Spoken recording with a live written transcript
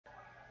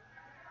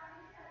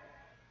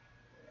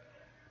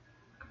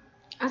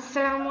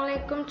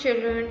Assalamualaikum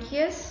children.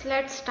 Yes,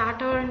 let's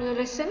start our new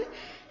lesson.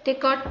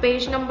 Take out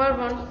page number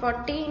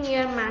 140 in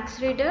your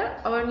max reader.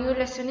 Our new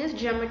lesson is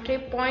geometry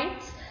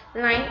points,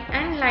 line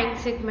and line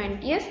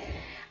segment. Yes,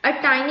 a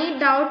tiny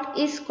dot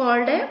is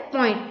called a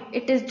point.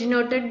 It is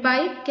denoted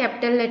by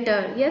capital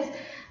letter. Yes,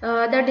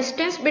 the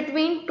distance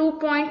between 2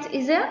 points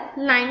is a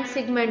line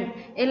segment.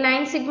 A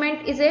line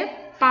segment is a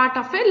part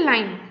of a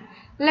line.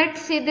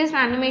 Let's see this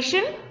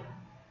animation.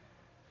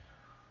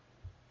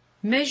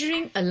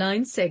 Measuring a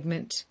line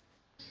segment.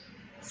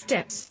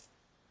 Steps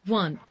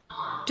 1.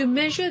 To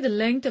measure the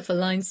length of a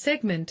line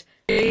segment,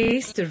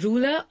 place the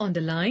ruler on the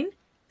line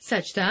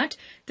such that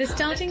the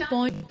starting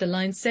point of the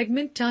line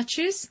segment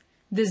touches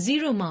the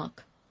 0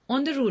 mark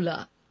on the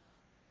ruler.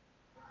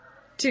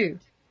 2.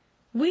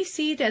 We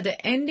see that the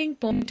ending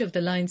point of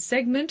the line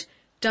segment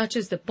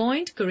touches the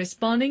point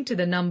corresponding to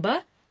the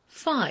number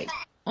 5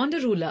 on the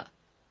ruler.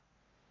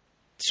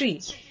 3.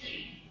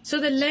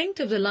 So the length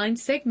of the line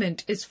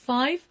segment is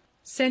 5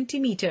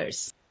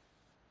 centimeters.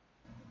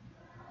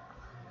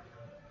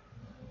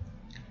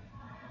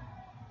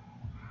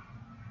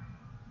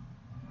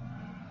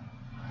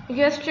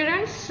 Yes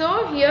students,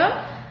 so here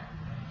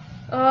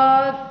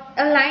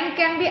a line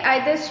can be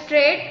either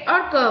straight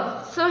or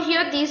curved. So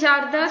here these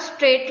are the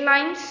straight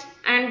lines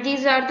and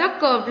these are the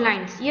curved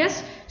lines.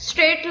 Yes,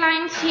 straight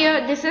lines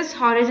here, this is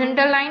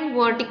horizontal line,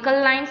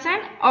 vertical lines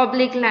and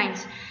oblique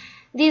lines.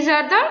 These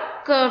are the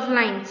curved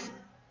lines.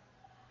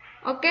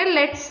 Okay,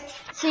 let's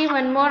see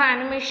one more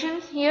animation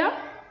here.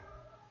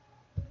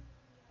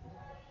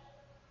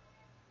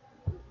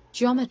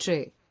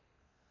 Geometry.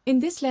 In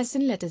this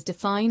lesson, let us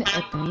define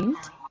a point,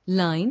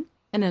 line,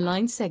 and a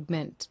line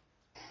segment.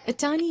 A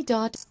tiny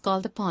dot is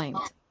called a point.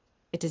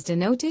 It is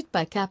denoted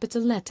by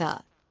capital letter.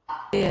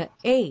 Here,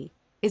 A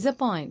is a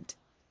point.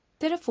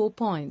 There are 4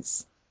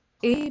 points,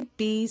 A,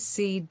 B,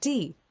 C,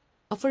 D,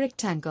 of a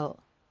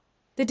rectangle.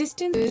 The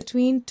distance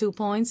between 2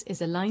 points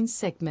is a line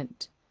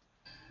segment.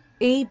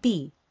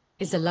 AB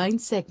is a line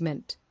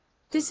segment.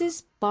 This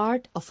is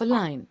part of a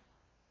line.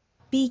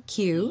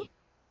 PQ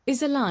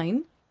is a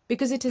line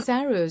because it has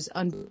arrows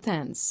on both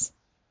ends.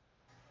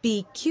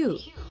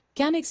 PQ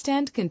can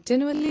extend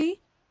continually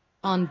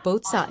on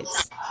both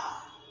sides.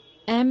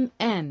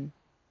 MN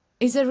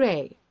is a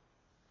ray.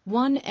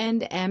 One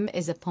end M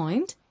is a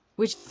point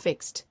which is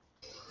fixed.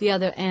 The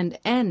other end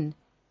N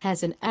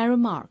has an arrow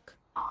mark.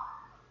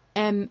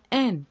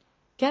 MN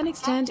can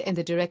extend in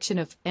the direction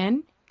of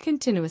N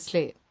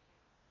continuously.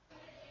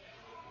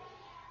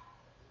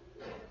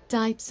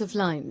 Types of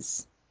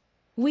lines.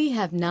 We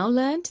have now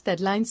learnt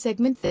that line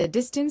segment the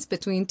distance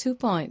between 2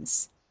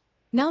 points.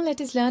 Now let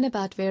us learn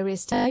about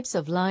various types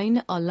of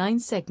line or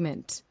line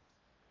segment.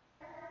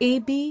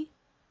 AB,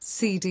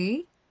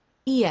 CD,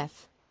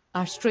 EF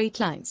are straight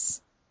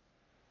lines.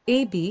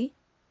 AB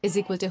is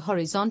equal to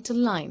horizontal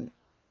line.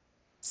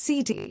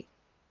 CD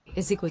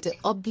is equal to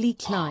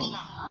oblique line.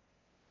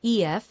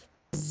 EF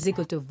is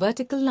equal to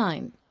vertical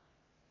line.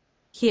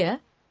 Here,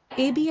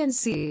 AB and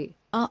CD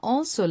are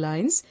also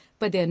lines,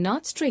 but they are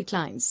not straight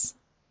lines.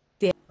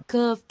 They are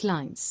curved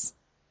lines.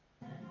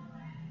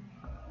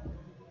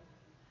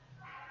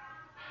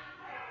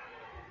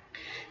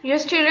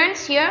 Yes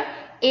students, here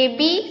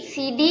AB,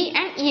 CD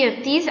and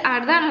EF, these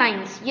are the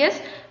lines.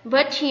 Yes,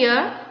 but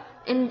here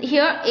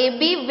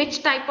AB,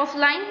 which type of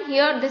line?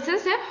 Here this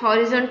is a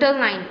horizontal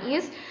line.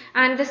 Yes,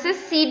 and this is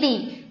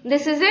CD,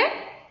 this is a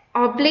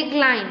oblique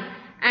line,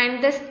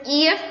 and this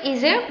EF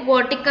is a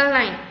vertical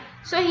line.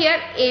 So here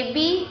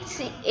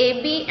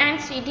AB and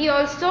CD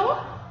also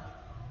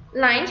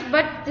lines,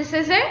 but this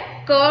is a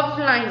curved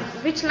line.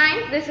 Which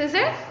line? This is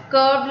a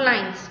curved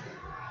lines.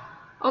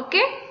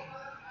 Okay.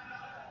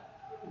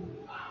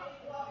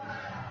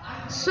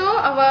 So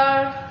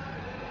our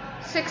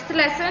 6th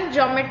lesson,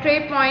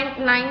 geometry, point,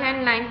 line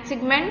and line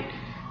segment,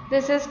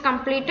 this is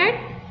completed.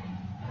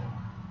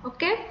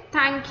 Okay,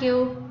 thank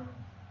you.